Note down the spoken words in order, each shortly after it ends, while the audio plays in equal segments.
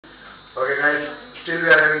Okay guys, still we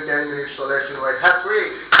are having 10 minutes, so let's invite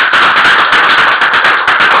Hetvi.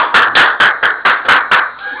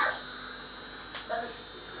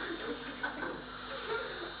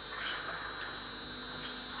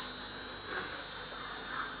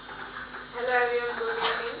 Hello everyone, good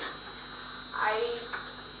evening. I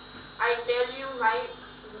tell you my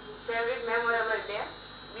favorite memorable day.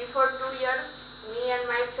 Before 2 years, me and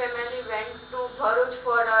my family went to Bharuch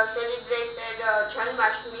for celebrated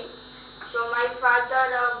Janmashtami. So my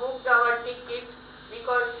father booked our ticket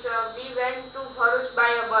because we went to Bharuch by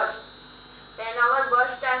a bus. Then our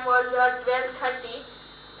bus time was 12:30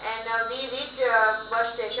 and we reached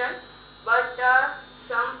bus station, but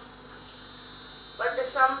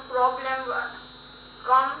some problem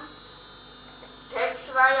come. That's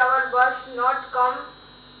why our bus not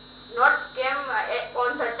came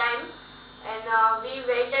on the time, and we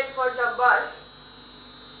waited for the bus.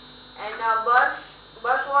 And bus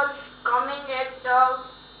was coming at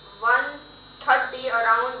 1:30,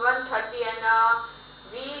 around 1:30, and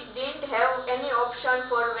we didn't have any option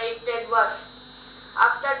for waited bus.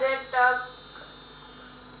 After that,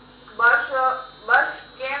 bus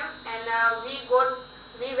came, and we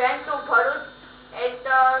went to Bharuch at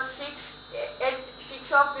 6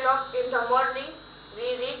 o'clock in the morning.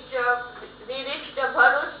 We reached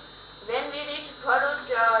Bharuch. When we reached Bharuch,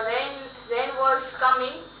 rain was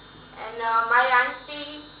coming, and my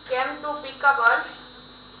auntie came to pick up us.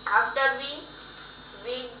 After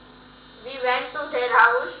we went to their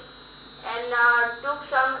house and took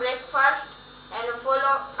some breakfast, and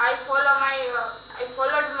I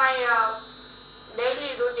followed my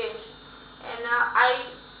daily routines, and I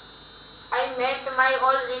met my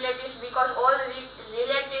all relatives because all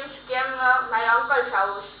relatives came my uncle's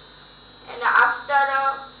house. And after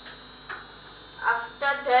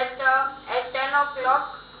that, at 10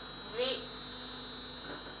 o'clock, we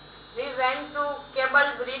went to Cable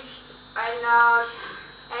Bridge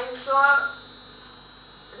and saw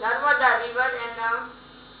Narmada River, and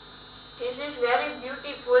this is very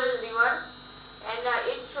beautiful river, and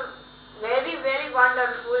it's very, very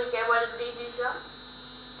wonderful. Cable Bridge is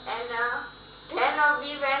and then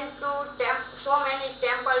we went to so many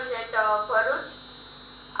temples at Bharuch.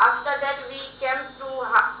 After that, we came to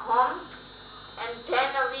home, and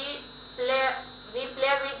then we play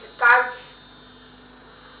with cards.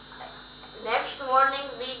 Next morning,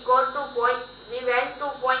 we went to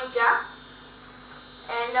Poincha,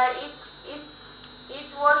 and it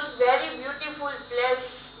was very beautiful place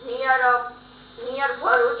near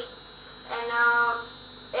Bharuch. And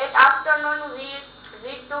at afternoon,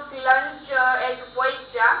 we took lunch at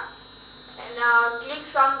Poincha and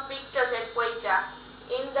clicked some pictures at Poincha.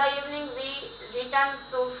 In the evening, we returned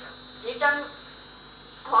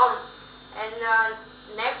home, and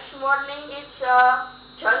next morning it's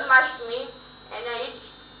Janmashtami, and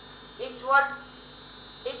it's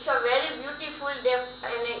a very beautiful day,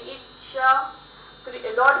 and it's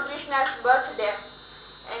Lord Krishna's birthday,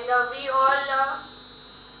 and we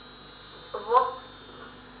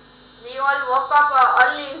all woke up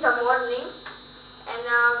early in the morning, and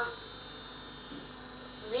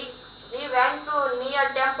we went to near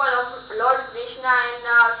temple of Lord Krishna and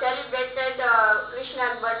celebrated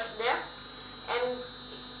Krishna's birthday. And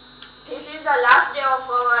this is the last day of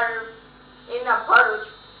our in Bharuch.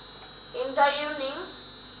 In the evening,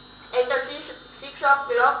 at 6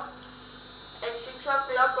 o'clock,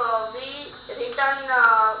 we returned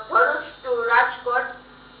Bharuch to Rajkot,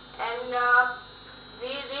 and we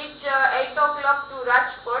reached 8 o'clock to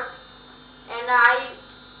Rajkot, and I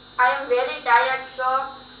am very tired, so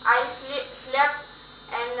I slept,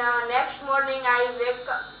 and next morning I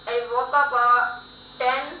woke up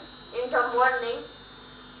 10 in the morning.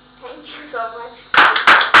 Thank you so much.